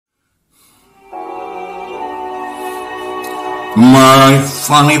My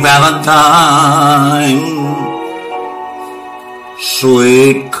funny Valentine,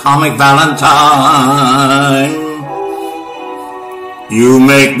 sweet comic Valentine, you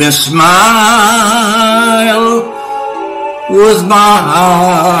make me smile with my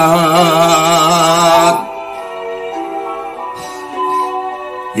heart.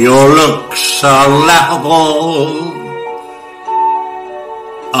 Your looks are laughable,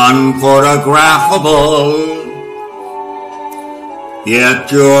 unphotographable,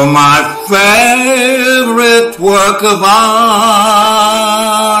 yet you're my favorite work of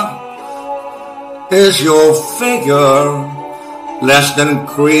art. Is your figure less than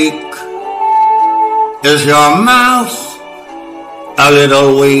Greek? Is your mouth a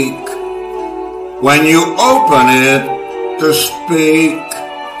little weak when you open it to speak?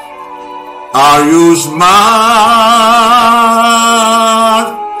 Are you smart?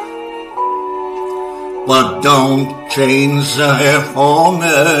 But don't change the hair for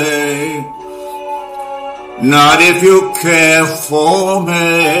me, not if you care for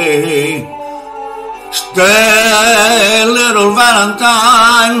me. Stay, little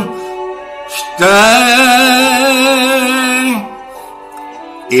Valentine, stay.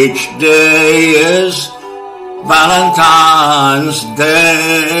 Each day is Valentine's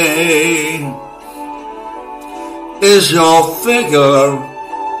Day. Is your figure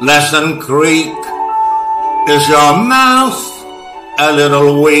less than Greek? Is your mouth a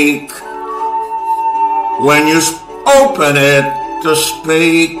little weak when you open it to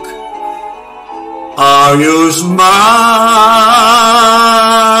speak? Are you smart?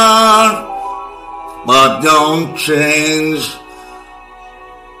 But don't change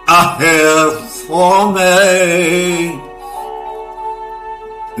a hair for me,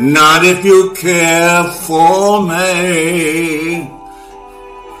 not if you care for me.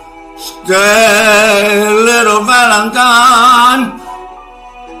 Stay, little Valentine,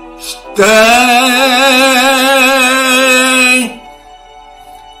 stay.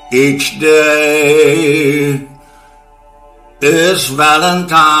 Each day is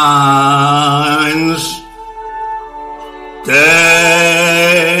Valentine's Day.